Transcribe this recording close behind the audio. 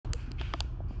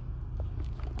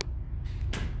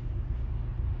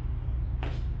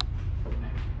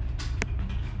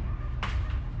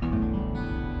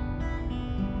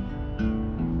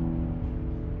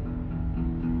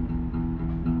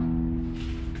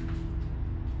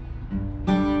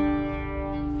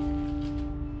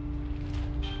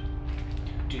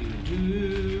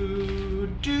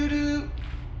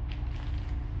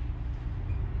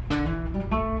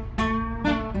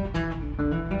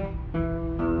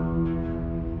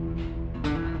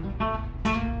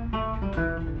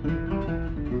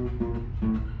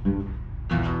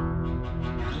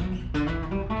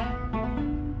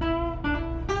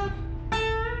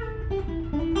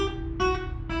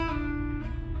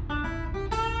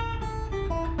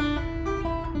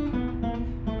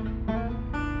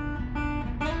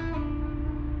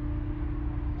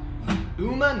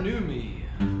Uma knew me.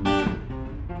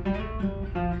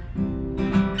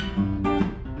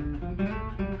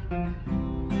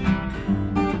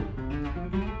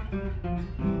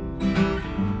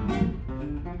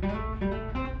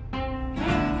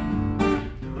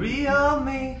 The real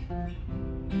me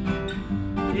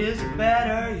is a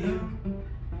better you.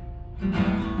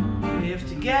 If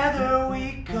together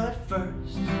we could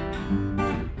first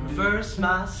reverse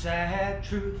my sad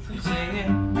truth, I'm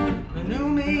singing Uma knew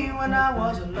me when I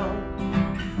was alone.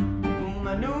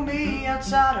 Uma knew me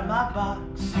outside of my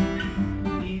box,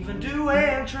 even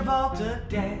doing Travolta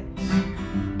dance.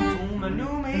 Uma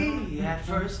knew me at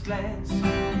first glance.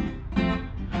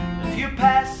 If you're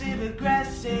passive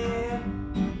aggressive,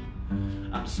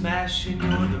 I'm smashing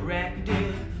your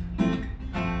directive.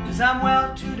 'Cause I'm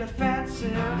well too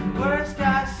defensive. The worst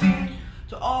I seem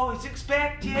to always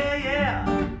expect, yeah, yeah.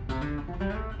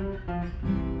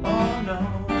 Oh no.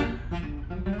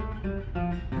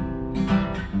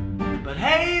 But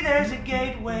hey, there's a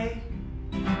gateway.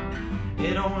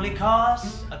 It only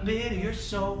costs a bit of your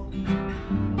soul.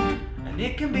 And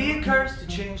it can be a curse to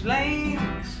change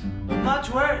lanes, but much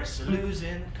worse,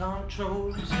 losing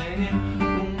control. Singing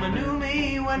Uma knew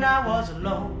me when I was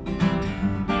alone.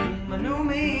 Uma knew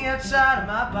me outside of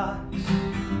my box,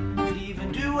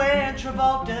 even doing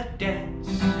Travolta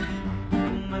dance.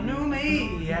 Uma knew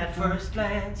me at first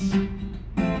glance.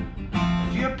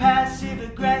 If you're passive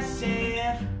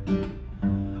aggressive,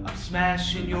 I'm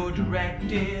smashing your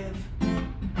directive.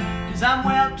 'Cause I'm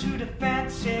well too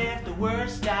defensive. The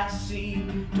worst I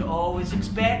seem to always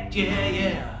expect, yeah,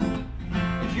 yeah.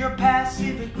 If you're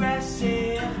passive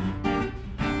aggressive,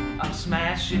 I'm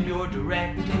smashing your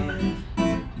directive.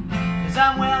 'Cause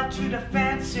I'm well too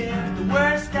defensive. The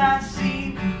worst I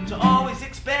seem to always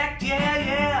expect, yeah,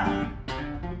 yeah.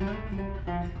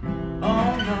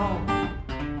 Oh no.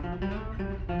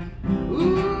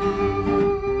 Ooh,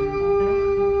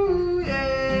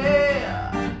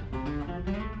 yeah.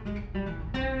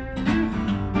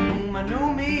 Uma knew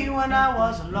me when I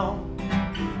was alone.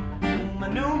 Uma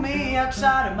knew me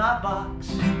outside of my box,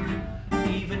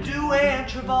 even doing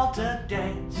Travolta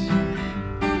dance.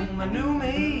 Uma knew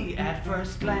me at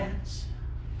first glance.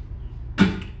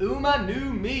 Uma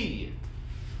knew me.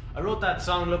 I wrote that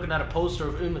song looking at a poster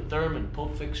of Uma Thurman,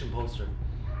 Pulp Fiction poster,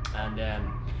 and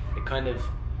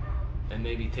it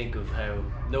made me think of how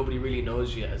nobody really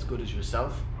knows you as good as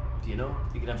yourself. You know,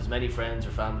 you can have as many friends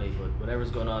or family, but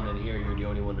whatever's going on in here, you're the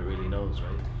only one that really knows,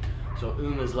 right? So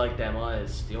Uma's like them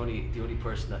eyes, the only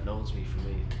person that knows me for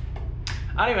me.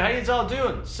 Anyway, how you all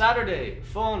doing? Saturday,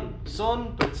 fun,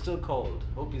 sun, but it's still cold.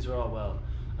 Hope yous are all well.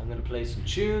 I'm gonna play some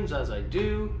tunes as I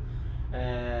do.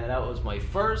 That was my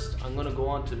first. I'm gonna go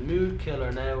on to Mood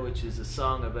Killer now, which is a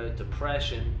song about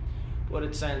depression, but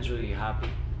it sounds really happy.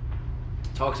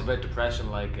 It talks about depression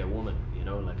like a woman, you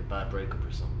know, like a bad breakup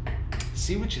or something.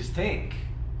 See what you think.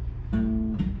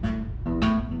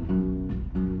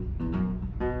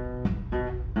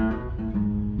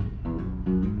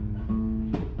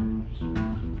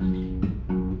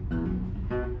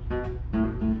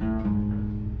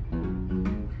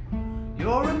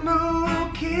 You're a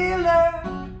mood killer,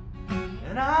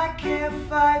 and I can't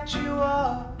fight you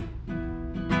off.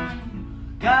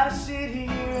 Gotta sit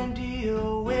here and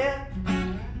deal with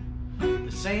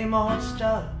the same old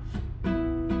stuff.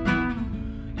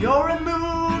 You're a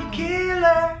mood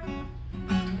killer,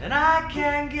 and I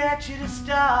can't get you to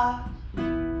stop.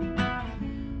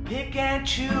 Pick and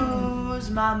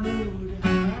choose my mood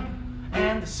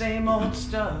and the same old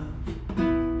stuff.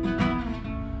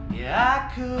 Yeah, I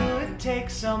could take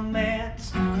some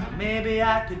meds, maybe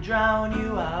I could drown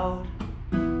you out.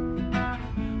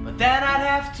 But then I'd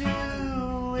have to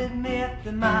admit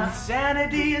that my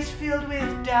sanity is filled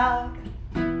with doubt.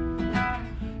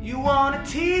 You wanna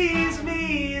tease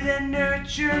me, then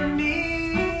nurture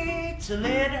me till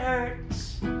it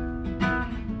hurts,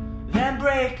 then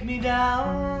break me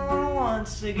down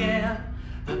once again.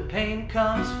 The pain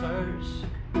comes first,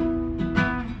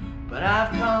 but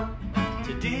I've come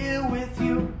to deal with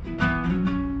you,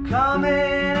 coming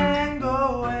and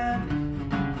going.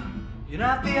 You're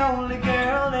not the only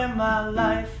girl in my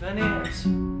life, and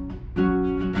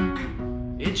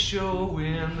it's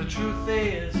showing. The truth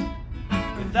is,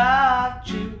 without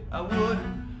you I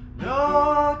wouldn't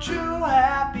know true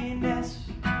happiness.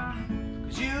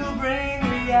 'Cause you bring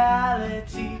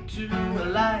reality to a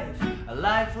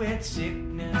life with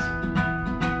sickness.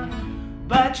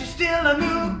 But you're still a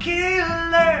mood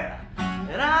killer,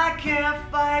 and I can't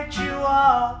fight you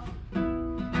off.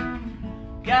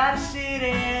 Gotta sit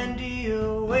and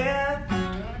deal with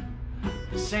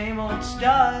the same old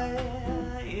stuff,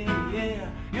 yeah, yeah.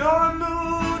 You're a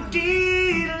mood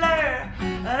dealer, dealer,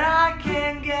 and I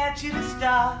can't get you to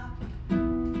stop.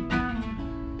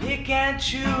 Pick and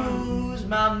choose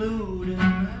my mood,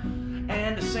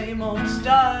 and the same old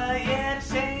stuff, yeah, the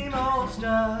same old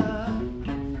stuff.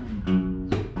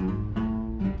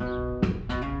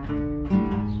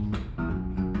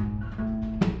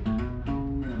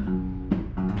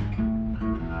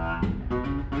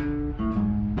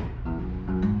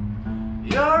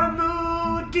 You're a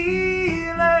mood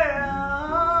dealer.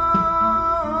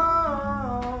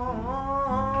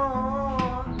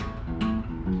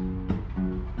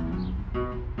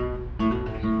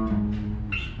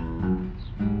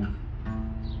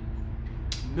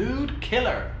 Mood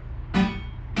killer.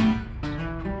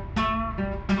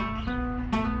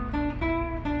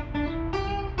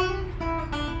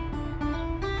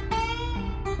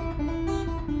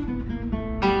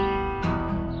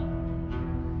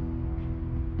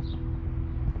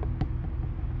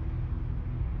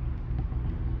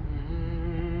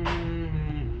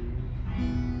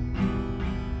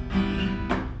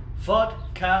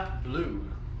 Vodka Blue.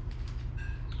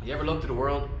 You ever looked at the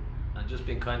world and just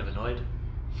been kind of annoyed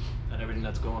at everything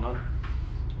that's going on,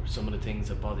 or some of the things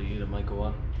that bother you that might go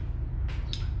on?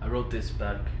 I wrote this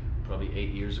back probably 8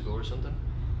 years ago or something,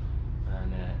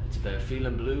 and it's about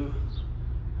feeling blue,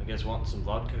 I guess wanting some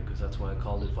vodka, because that's why I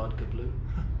called it Vodka Blue.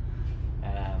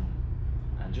 And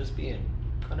just being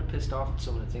kind of pissed off at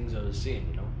some of the things I was seeing,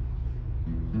 you know.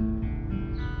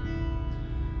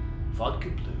 Vodka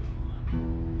Blue.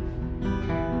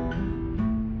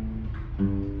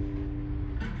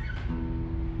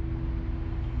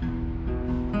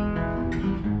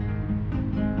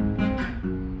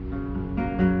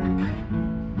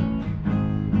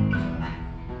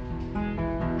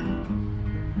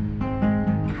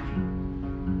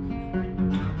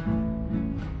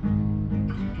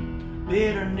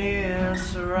 Bitterness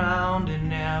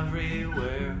surrounding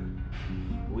everywhere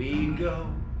we go.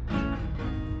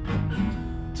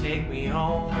 Take me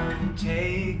home,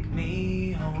 take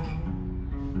me home.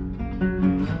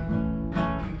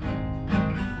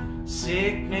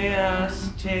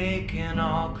 Sickness taking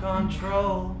all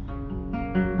control.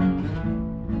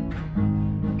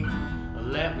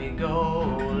 Let me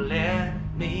go, let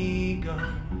me go.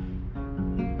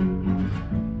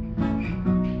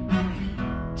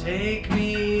 Take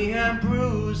me and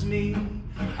bruise me,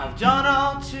 I've done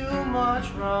all too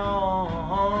much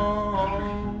wrong.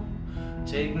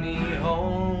 Take me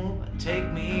home,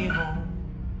 take me home.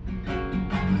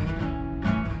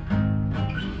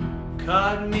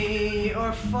 Cut me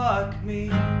or fuck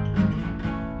me,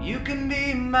 you can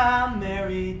be my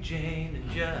Mary Jane, and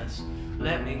just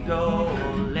let me go,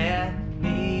 let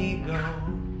me go.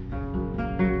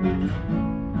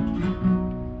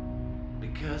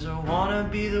 Because I wanna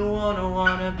be the one, I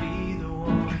wanna be the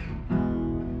one.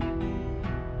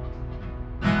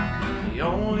 The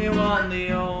only one,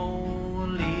 the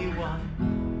only one.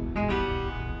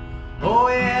 Oh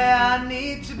yeah, I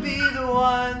need to be the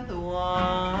one, the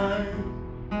one.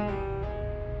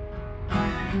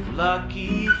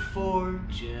 Lucky,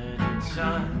 fortunate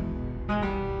son.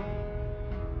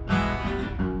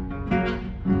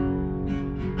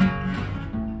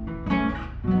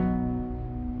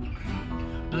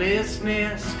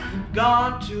 Blissness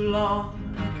gone too long,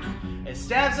 it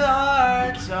stabs the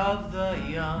hearts of the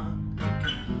young.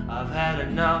 I've had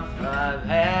enough, I've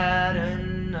had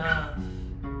enough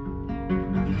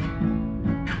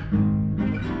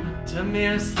to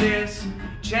miss this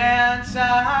chance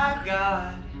I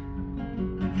got.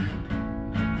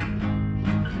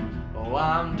 Oh,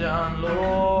 I'm done,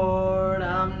 Lord,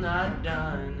 I'm not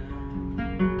done.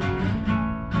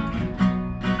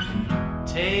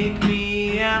 Take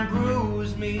me and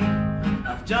bruise me,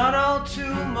 I've done all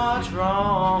too much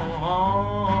wrong.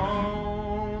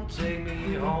 Take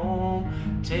me home,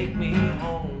 take me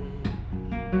home.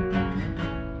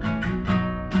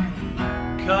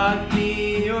 Cut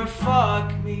me or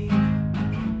fuck me,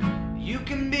 you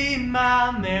can be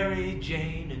my Mary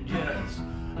Jane, and just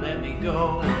let me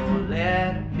go,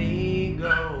 let me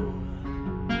go.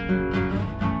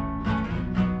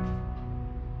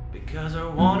 Because I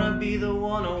wanna be the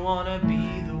one, I wanna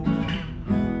be the one.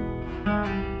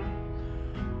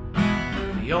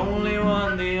 The only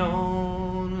one, the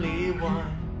only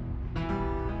one.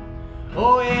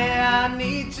 Oh yeah, I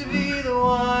need to be the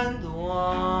one, the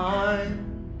one.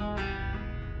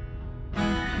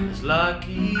 This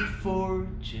lucky,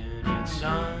 fortunate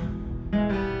son.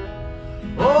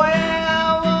 Oh yeah,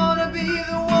 I wanna be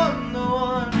the one, the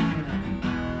one.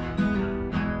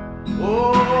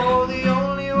 Oh, the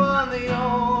only one, the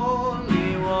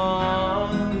only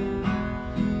one.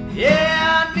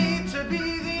 Yeah, I need to be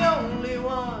the only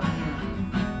one.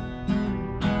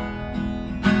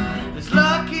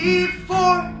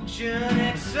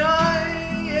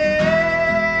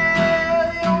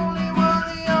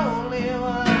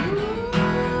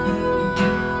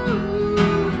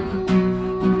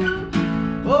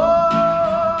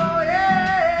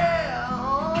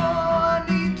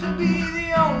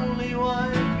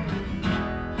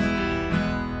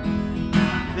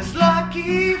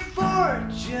 lucky,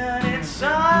 fortunate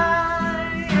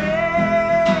son,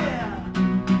 yeah.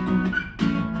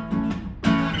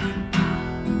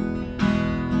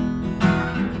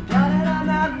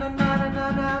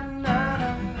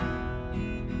 Da-da-da-da-da-da-da-da-da.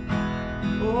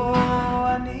 Oh,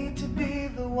 I need to be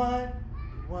the one.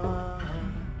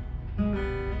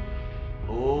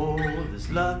 Oh, this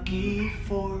lucky,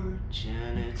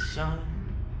 fortunate son.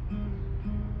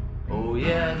 Oh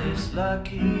yeah, this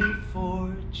lucky,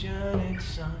 fortunate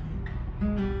son.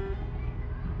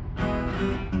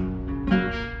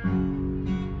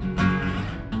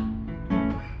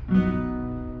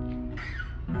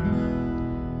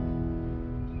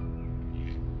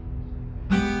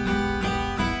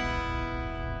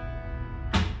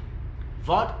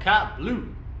 Vodka Blue.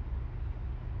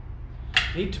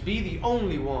 Need to be the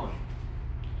only one.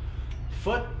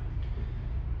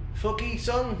 Fucky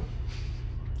son.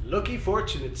 Lucky,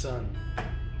 fortunate son.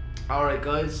 Alright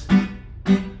guys,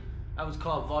 that was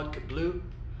called Vodka Blue.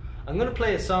 I'm gonna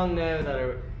play a song now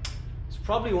that it's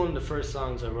probably one of the first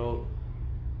songs I wrote.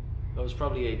 I was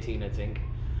probably 18, I think,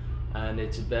 and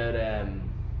it's about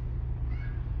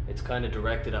it's kind of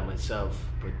directed at myself,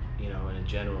 but you know, and in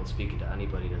general, speaking to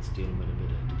anybody that's dealing with a bit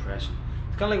of depression.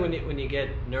 It's kind of like when you get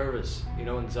nervous, you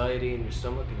know, anxiety in your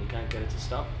stomach and you can't get it to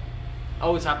stop.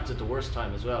 Always happens at the worst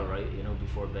time as well, right? You know,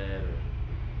 before bed,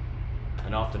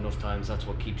 and often enough times that's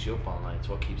what keeps you up all night. It's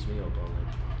what keeps me up all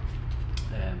night.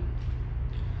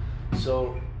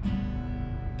 So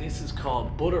this is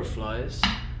called Butterflies.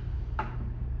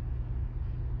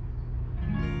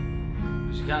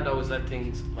 Because you can't always let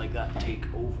things like that take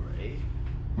over, eh?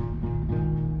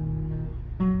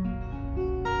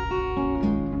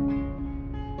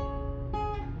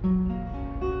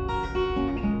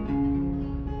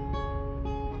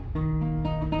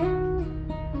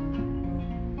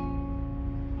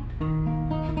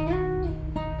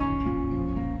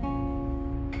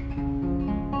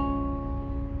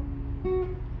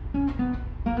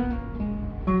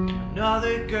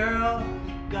 Another girl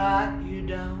got you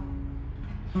down.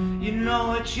 You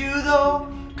know it's you though,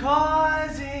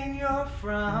 causing your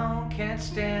frown. Can't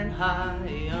stand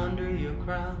high under your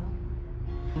crown.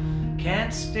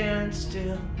 Can't stand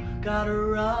still, gotta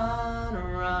run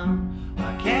around.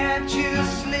 Why can't you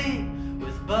sleep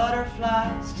with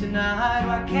butterflies tonight?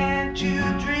 Why can't you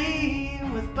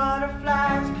dream with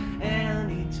butterflies?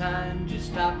 Anytime, just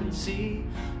stop and see.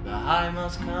 The high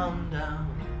must come down.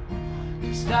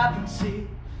 Just stop and see,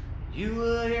 you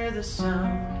will hear the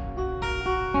sound.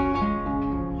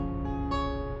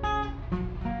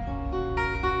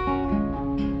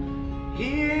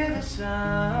 Hear the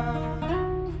sound.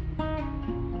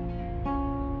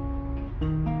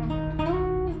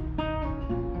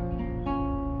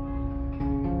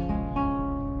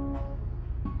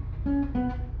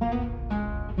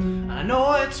 I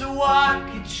know it's a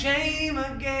walking shame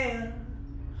again,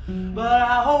 but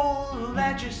I hold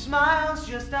that your smile's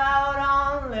just out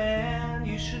on land.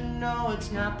 You should know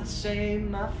it's not the same,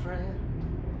 my friend.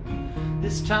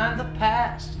 This time the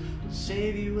past will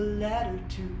save you a letter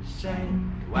to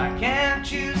send. Why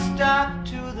can't you stop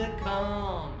to the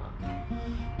calm?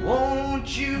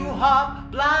 Won't you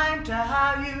hop blind to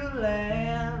how you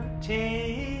land?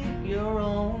 Take your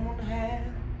own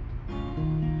hand.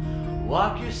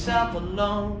 Walk yourself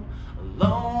alone,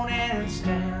 alone and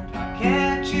stand. Why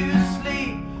can't you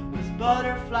sleep with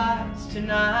butterflies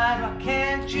tonight? Why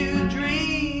can't you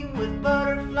dream with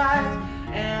butterflies?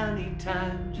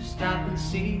 Anytime, just stop and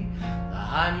see. The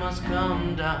high must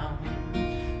come down.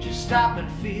 Just stop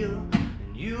and feel,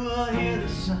 and you will hear the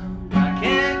sound. Why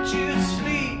can't you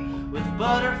sleep with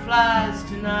butterflies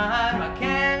tonight? Why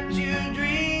can't you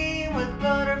dream with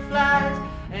butterflies?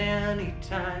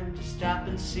 Anytime, just stop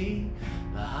and see.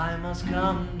 The high must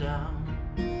come down.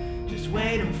 Just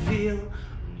wait and feel,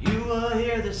 and you will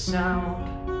hear the sound.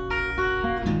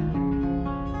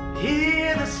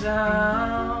 Hear the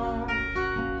sound.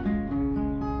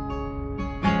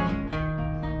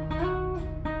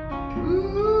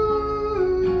 Ooh,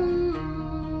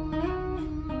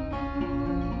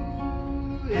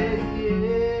 yeah, yeah.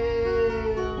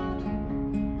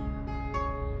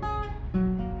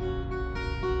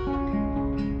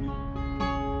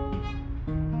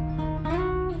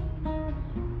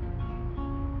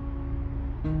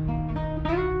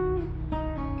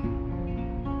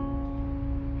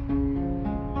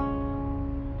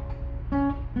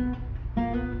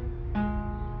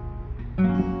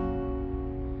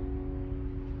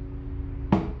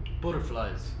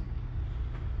 Butterflies.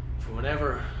 For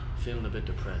whenever feeling a bit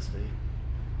depressed, eh?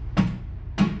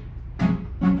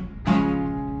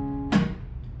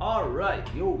 Alright,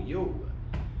 yo.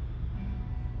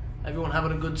 Everyone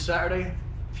having a good Saturday?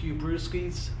 A few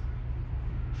brewskis,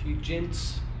 a few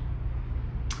gints,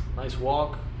 nice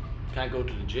walk. Can't go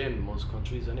to the gym in most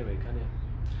countries anyway, can you?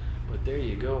 But there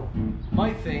you go.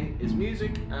 My thing is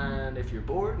music, and if you're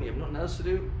bored and you have nothing else to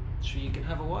do, sure, you can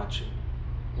have a watch.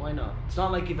 Why not? It's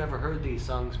not like you've ever heard these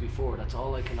songs before. That's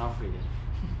all I can offer you.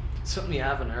 Something you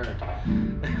haven't heard.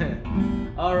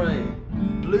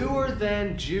 Alright, Bluer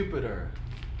Than Jupiter.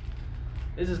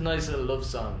 This is a nice little love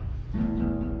song.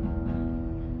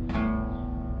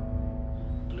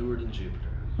 Bluer Than Jupiter.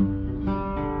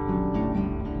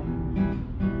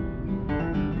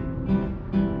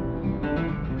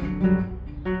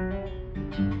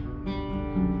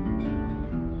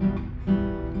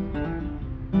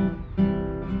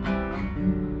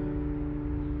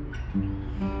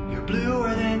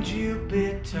 Bluer than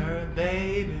Jupiter,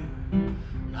 baby,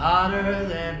 hotter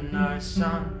than our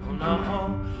sun, oh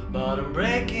no, but I'm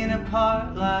breaking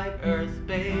apart like Earth,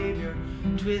 baby. Your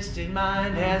twisted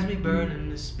mind has me burning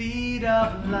the speed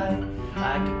of light.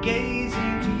 I could gaze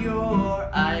into your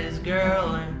eyes,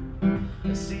 girl, and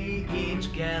I see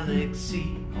each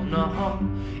galaxy, oh no,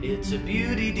 it's a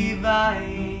beauty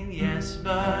divine, yes,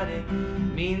 but it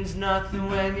means nothing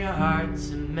when your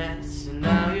heart's a mess, and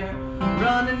now you're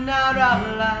running out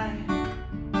of light,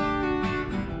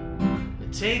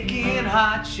 taking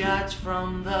hot shots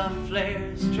from the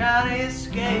flares, trying to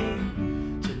escape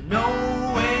to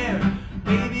nowhere.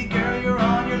 Baby girl, you're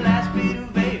on your last bit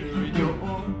of air. You're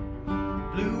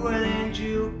bluer than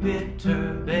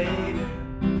Jupiter, baby,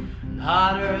 and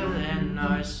hotter than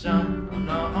our sun, oh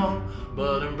no,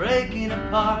 but I'm breaking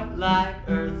apart like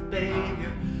Earth, baby.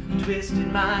 Your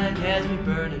twisted mind has me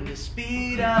burning the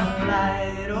speed of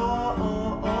light, oh,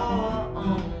 oh, oh,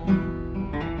 oh.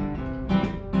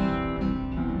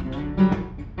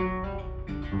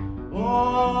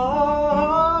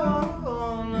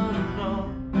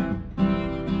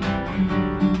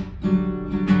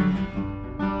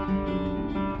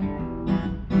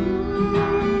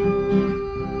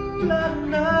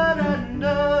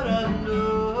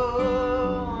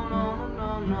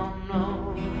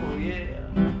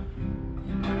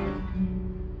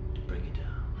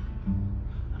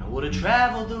 Would have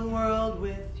traveled the world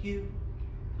with you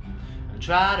and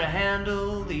try to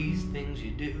handle these things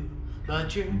you do,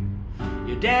 but your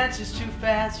dance is too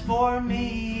fast for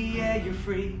me. Yeah, you're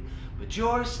free, but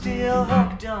you're still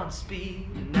hooked on speed,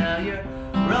 and now you're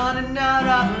running out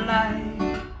of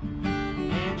light,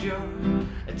 and you're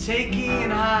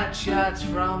taking hot shots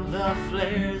from the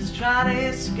flares, trying to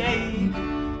escape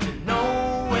to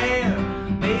nowhere.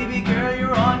 Baby girl,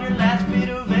 you're on your last bit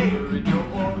of air, and you're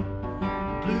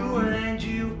bluer than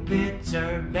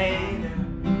Jupiter, baby,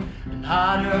 and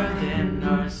hotter than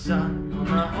our sun, oh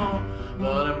no,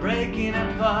 but I'm breaking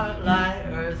apart like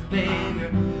Earth, baby.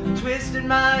 Your twisted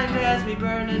mind has me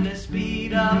burning the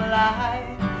speed of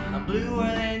light. I'm bluer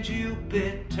than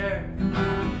Jupiter.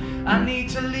 I need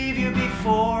to leave you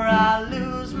before I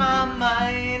lose my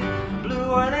mind.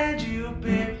 Bluer than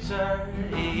Jupiter,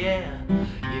 yeah.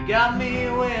 You got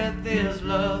me with this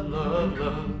love, love,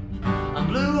 love. I'm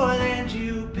bluer than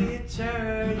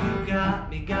Jupiter. You got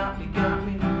me,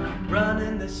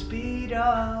 running the speed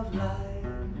of light.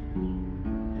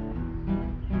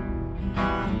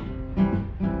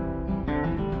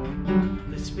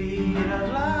 The speed of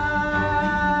light,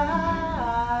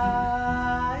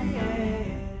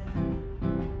 yeah.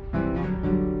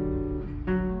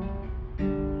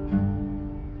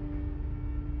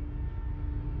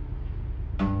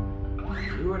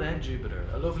 Bluer Than Jupiter.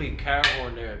 A lovely car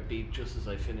horn there beat just as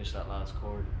I finished that last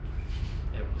chord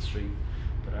out in the street.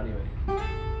 But anyway.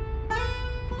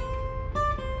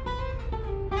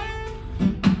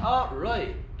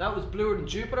 Alright, that was Bluer Than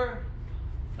Jupiter.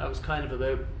 That was kind of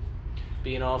about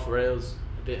being off rails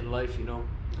a bit in life, you know,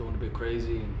 going a bit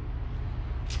crazy and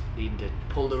needing to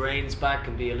pull the reins back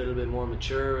and be a little bit more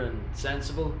mature and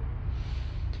sensible.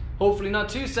 Hopefully not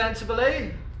too sensible, eh?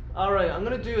 Alright, I'm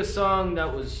going to do a song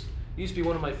that used to be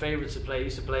one of my favorites to play. I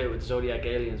used to play it with Zodiac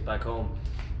Aliens back home.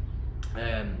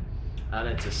 And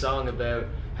it's a song about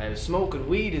how smoking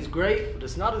weed is great, but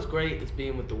it's not as great as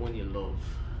being with the one you love.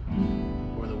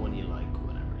 Or the one you like,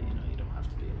 whatever, you know, you don't have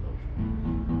to be in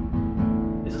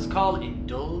love. This is called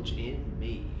Indulge in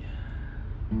Me.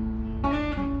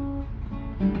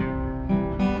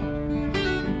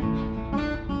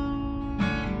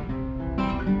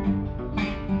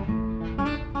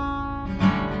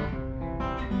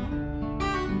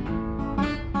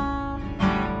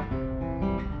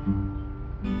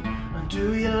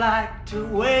 Do you like to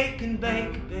wake and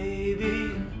bake,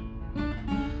 baby?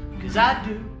 'Cause I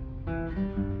do.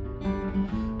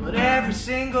 But every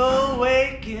single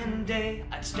waking day,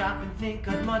 I'd stop and think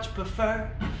I'd much prefer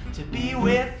to be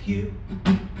with you.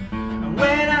 And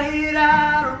when I hit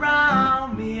out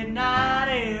around midnight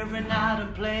every night,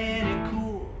 I'm playing it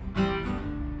cool.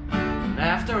 And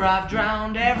after I've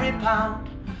drowned every pound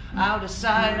out of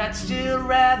sight, I'd still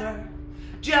rather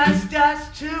just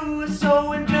us two.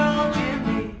 So indulge in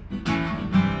me,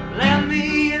 let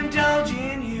me indulge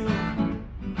in you.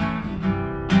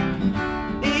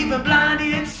 Even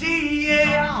blinded see,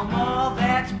 yeah, I'm all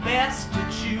that's best to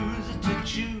choose.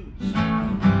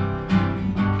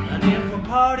 And if we're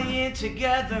partying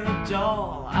together,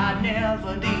 doll, I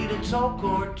never need a toke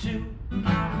or two.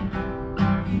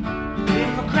 If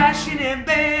we're crashing in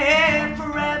bed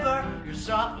forever, your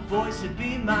soft voice would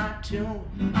be my tune.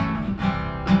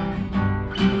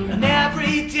 And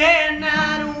every day,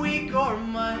 night, a week or a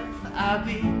month, I'd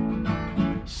be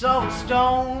so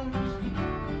stoned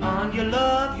on your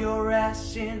love, your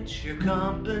essence, your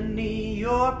company,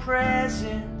 your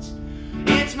presence.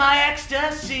 It's my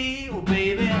ecstasy, oh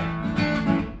baby.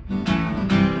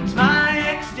 It's my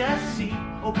ecstasy,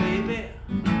 oh baby.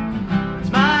 It's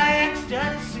my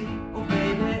ecstasy, oh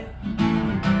baby.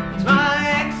 It's my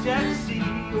ecstasy,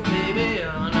 oh baby.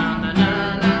 Oh, na na na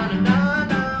na na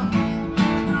na.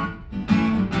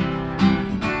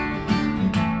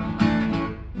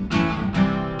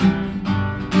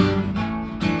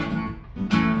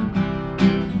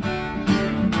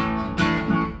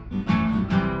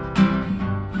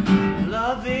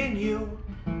 Loving you,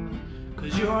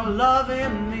 'cause you're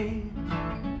loving me.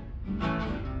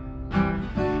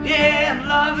 Yeah, I'm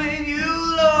loving you,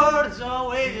 Lord, as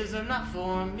always, and not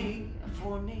for me,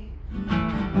 for me.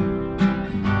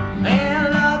 And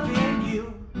loving you,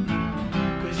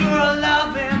 'cause you're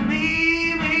loving me,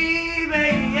 baby,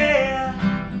 yeah.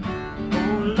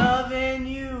 Oh, loving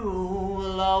you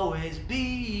will always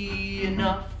be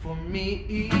enough for me,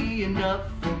 enough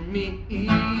for me,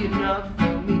 enough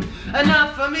for me,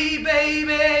 enough for me,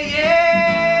 baby, yeah.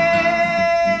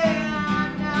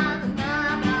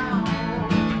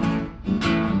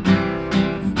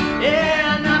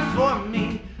 Yeah, enough for me,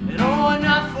 and oh,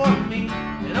 enough for me,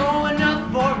 and oh, enough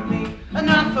for me,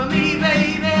 enough for me,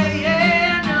 baby,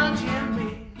 yeah. Indulge in me,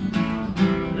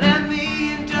 let me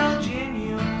indulge in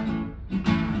you.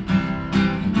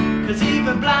 'Cause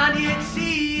even blind yet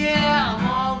see, yeah, I'm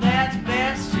all that's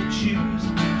best to choose,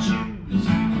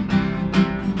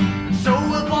 So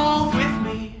evolve with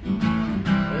me,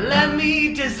 let me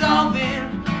dissolve in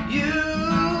you.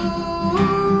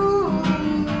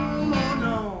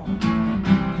 No.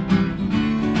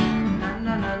 Na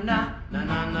na na na na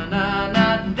na na na na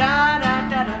da da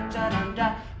da da da da da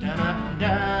da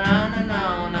da na na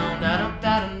no da da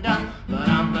da da ba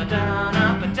dum ba da na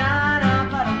ba da na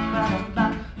ba dum ba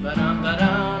ba dum ba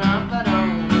da na ba dum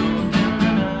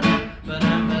ba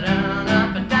dum ba da na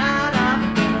ba da na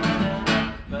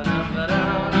ba dum ba da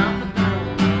na ba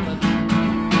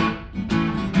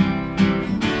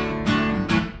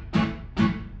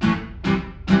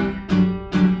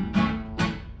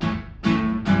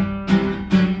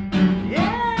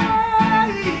yeah,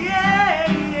 yeah,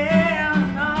 yeah,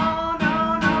 no, no,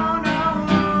 no, no,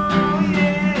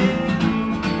 yeah.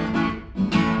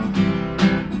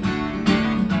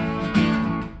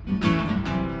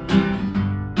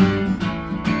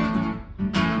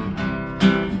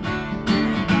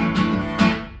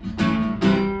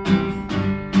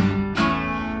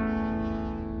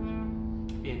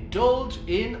 Indulge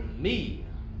in me.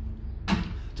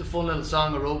 It's a fun little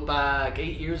song I wrote back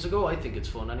 8 years ago. I think it's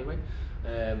fun anyway.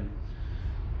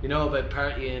 You know, about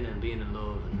partying and being in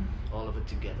love and all of it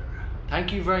together.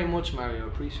 Thank you very much, Mario. I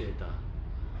appreciate that.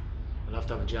 I'll have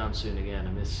to have a jam soon again.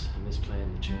 I miss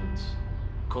playing the tunes.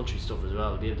 Country stuff as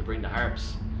well. I'll be able to bring the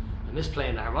harps. I miss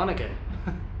playing the harmonica.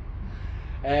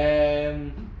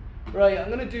 Right, I'm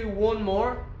gonna do one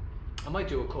more. I might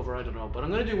do a cover, I don't know, but I'm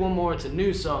gonna do one more. It's a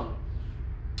new song.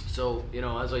 So, you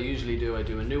know, as I usually do, I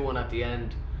do a new one at the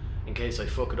end in case I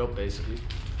fuck it up, basically.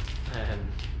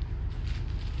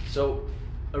 So,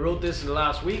 I wrote this in the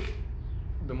last week.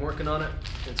 Been working on it.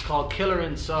 It's called Killer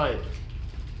Inside.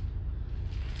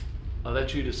 I'll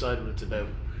let you decide what it's about.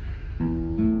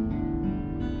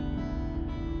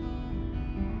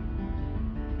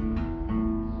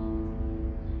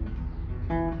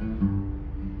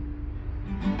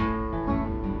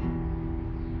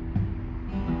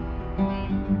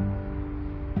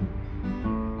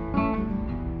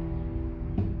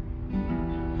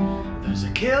 There's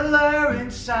a killer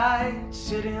inside,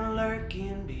 sitting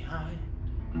lurking behind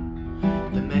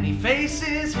the many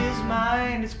faces his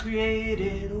mind has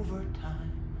created over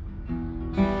time.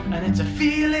 And it's a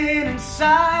feeling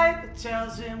inside that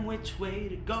tells him which way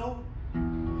to go,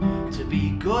 to to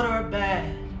be good or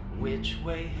bad, which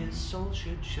way his soul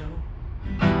should show.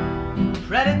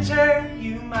 Predator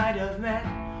you might have met,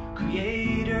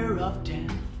 creator of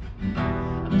death.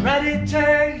 A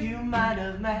predator you might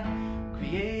have met,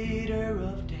 creator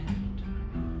of death.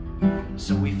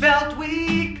 So he felt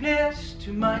weakness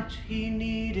too much, he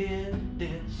needed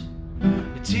this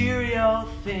material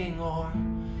thing or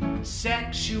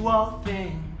sexual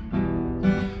thing.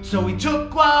 So he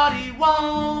took what he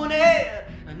wanted,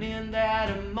 and in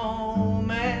that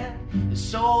moment his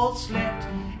soul slipped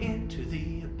into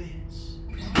the abyss.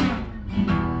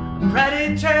 A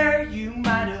predator you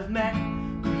might have met,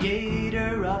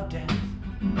 creator of death.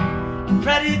 A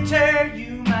predator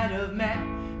you might have met,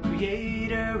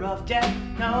 creator of death.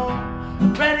 No,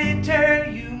 a predator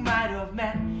you might have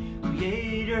met,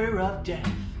 creator of death.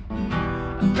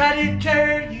 A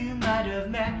predator you might have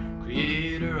met,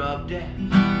 creator of death.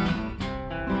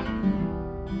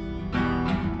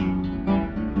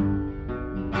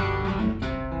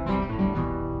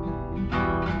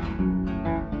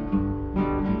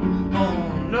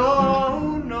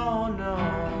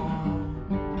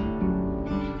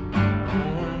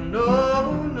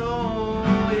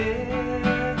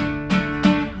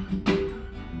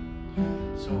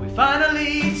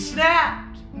 Finally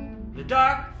snapped, the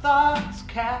dark thoughts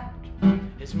capped.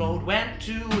 His mode went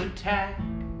to attack,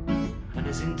 and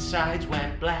his insides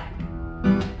went black.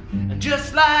 And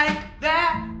just like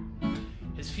that,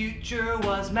 his future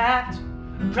was mapped.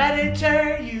 A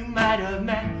predator you might have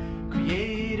met,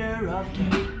 creator of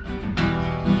death.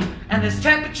 And his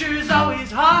temperature's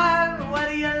always high,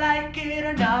 whether you like it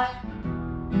or not.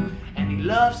 And he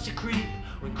loves to creep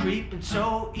when creeping's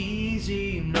so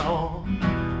easy, no.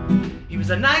 He was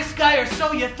a nice guy, or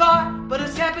so you thought, but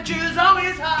his temperature's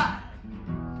always high,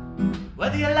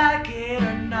 whether you like it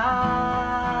or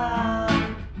not.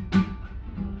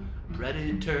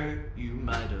 Predator you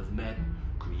might have met,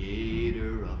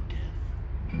 creator of death.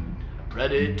 A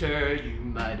predator you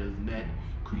might have met,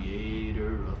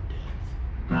 creator of death.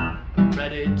 A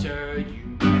predator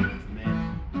you might have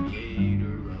met,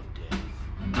 creator of death.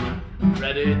 A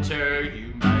predator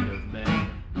you might have met,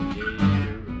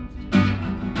 creator of death.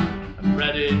 A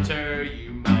predator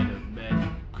you might have met,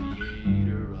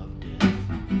 creator of death.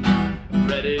 A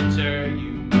predator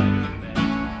you might have met.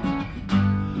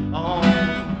 Oh, a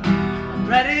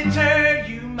predator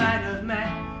you might have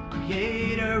met,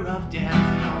 creator of death.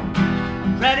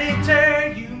 A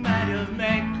predator you might have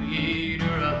met,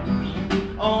 creator of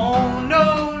death. Oh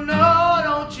no, no,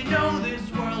 don't you know this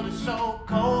world is so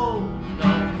cold? No.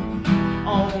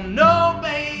 Oh no,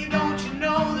 babe, don't you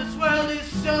know this world is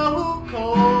so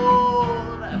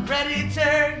cold? A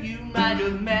predator you might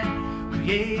have met,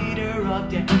 creator of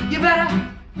death. You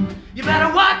better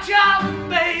watch out,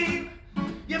 babe.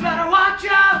 You better watch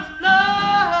out,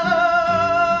 love.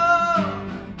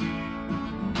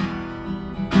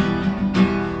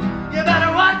 You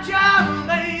better watch out,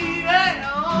 baby.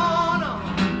 Oh no.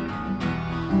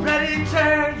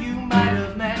 Predator you might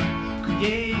have met,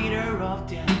 creator of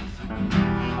death.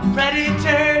 A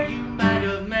predator you might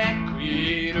have met,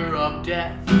 creator of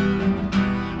death.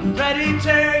 A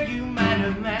predator you might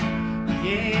have met,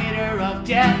 creator of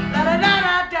death. Da da da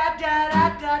da da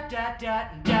da da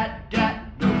da da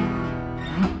da.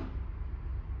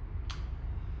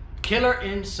 Killer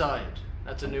Inside.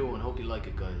 That's a new one. Hope you like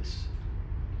it, guys.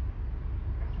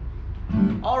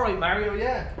 Alright, Mario,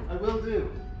 yeah, I will do.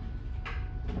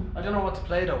 I don't know what to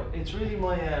play though. It's really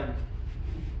my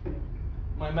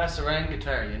my mess around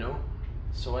guitar, you know?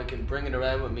 So I can bring it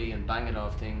around with me and bang it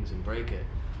off things and break it.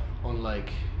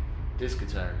 Unlike this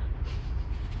guitar.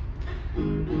 I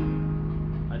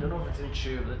don't know if it's in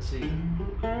tune, let's see.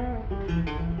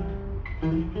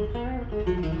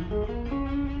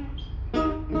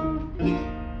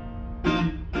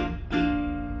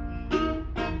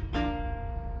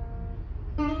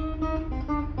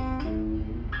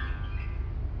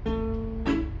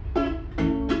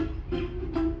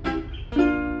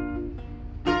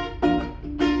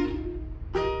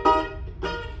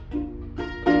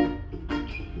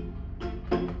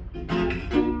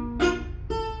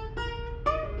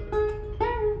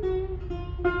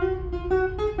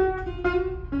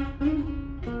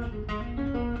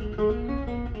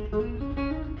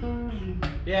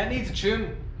 Yeah, it needs a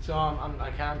tune, so I'm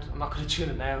not going to tune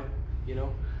it now, you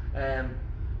know.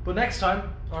 But next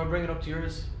time, I'll bring it up to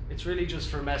yours. It's really just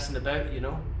for messing about, you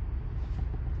know.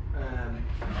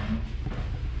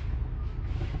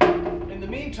 In the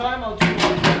meantime, I'll do.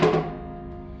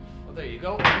 Well, there you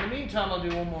go. In the meantime, I'll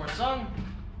do one more song,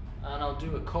 and I'll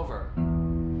do a cover.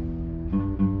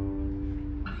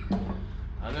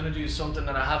 I'm gonna do something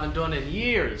that I haven't done in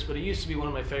years, but it used to be one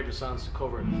of my favorite songs to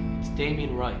cover. It's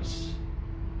Damien Rice.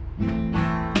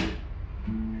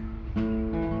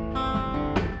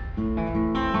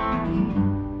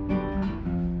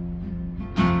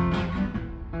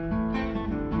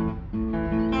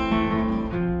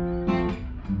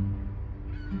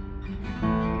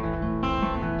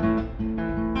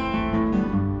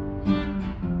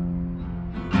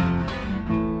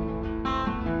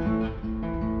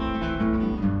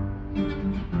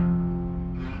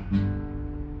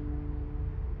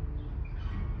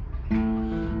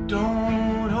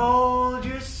 Don't hold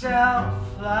yourself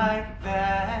like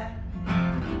that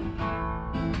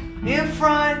in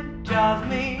front of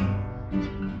me.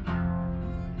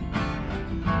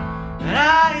 And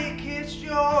I kissed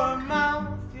your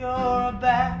mouth, your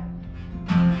back.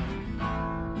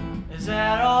 Is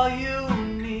that all you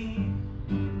need?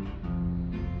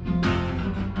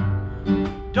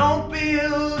 Don't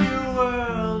build your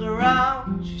world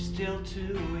around, she's still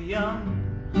too young.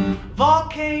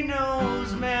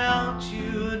 Volcanoes melt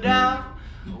you down.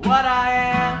 What I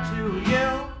am to you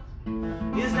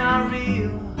is not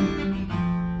real.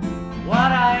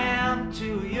 What I am to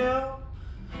you,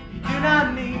 you do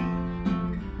not need.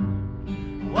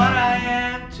 What I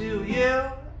am to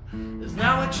you is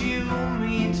not what you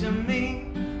mean to me.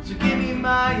 So give me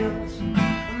miles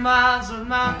and miles of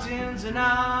mountains, and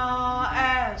I'll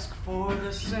ask for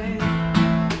the same.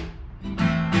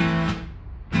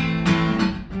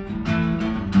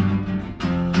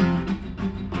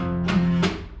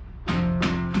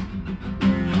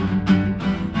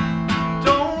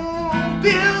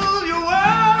 Build your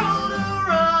world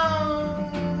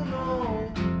around,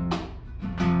 no.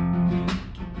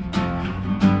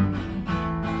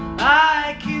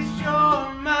 I kissed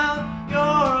your mouth,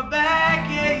 your back,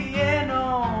 yeah, yeah, no.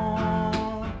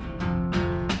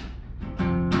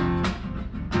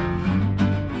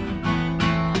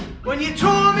 When you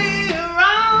tore me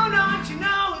around, don't you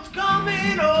know it's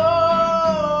coming home?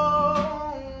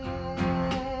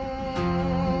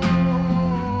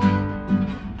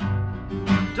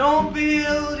 Don't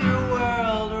build your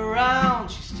world around,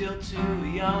 she's still too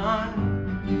young.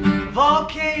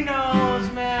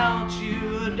 Volcanoes melt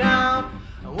you down.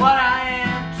 What I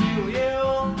am to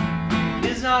you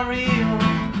is not real.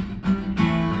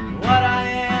 What I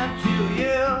am to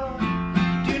you,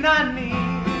 do not need.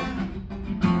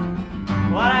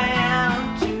 What I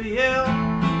am to you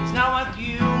is not what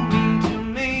you mean to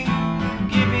me.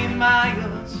 Give me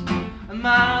miles and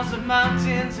miles of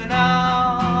mountains, and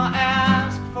I'll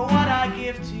ask for what I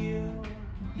give to you.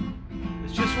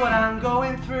 It's just what I'm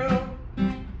going through,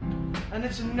 and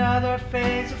it's another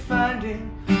phase of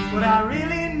finding what I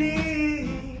really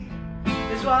need.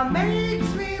 Is what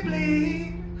makes me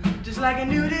bleed, just like a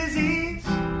new disease.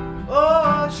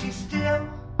 Oh, she's still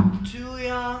too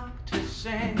young to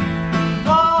sing.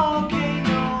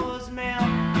 Volcanoes melt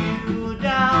you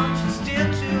down, she's still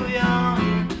too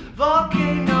young.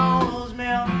 Volcanoes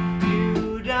melt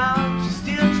you down, she's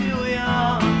still too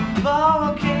young.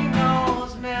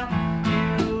 Volcanoes melt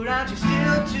you down, she's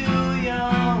still too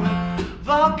young.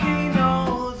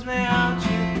 Volcanoes melt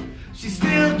you, she's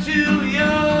still too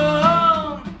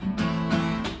young.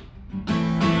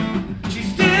 She's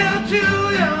still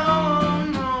too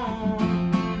young, no.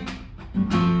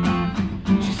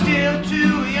 She's still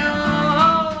too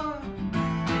young.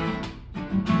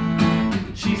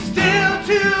 She's still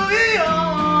too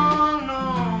young, no,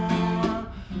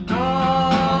 no.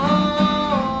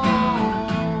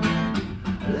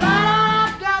 La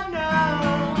da da,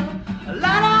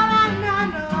 la da da da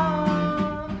da,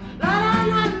 la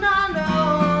da da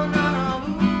da da,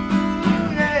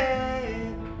 ooh, yeah.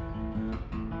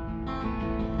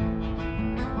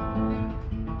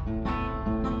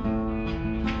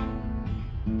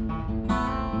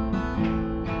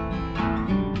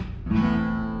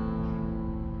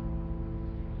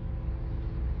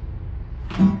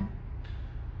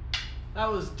 That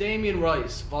was Damien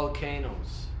Rice,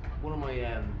 Volcanoes. One of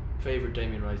my favorite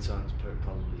Damien Rice songs,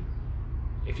 probably.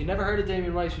 If you never heard of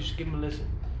Damien Rice, you should give him a listen.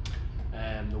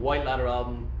 The White Ladder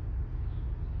album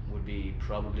would be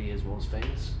probably his most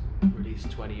famous, released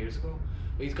 20 years ago.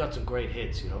 But he's got some great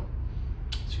hits, you know.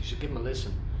 So you should give him a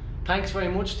listen. Thanks very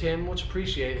much, Tim. Much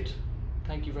appreciated.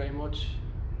 Thank you very much.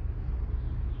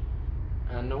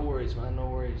 And no worries, man. No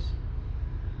worries.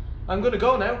 I'm gonna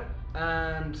go now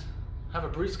and have a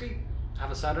brewski. Have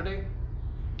a Saturday.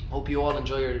 Hope you all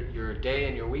enjoy your day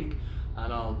and your week,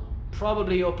 and I'll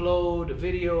probably upload a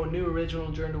video, a new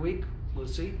original during the week. We'll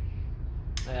see.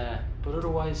 But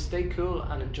otherwise, stay cool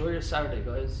and enjoy your Saturday,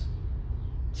 guys.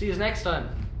 See you next time.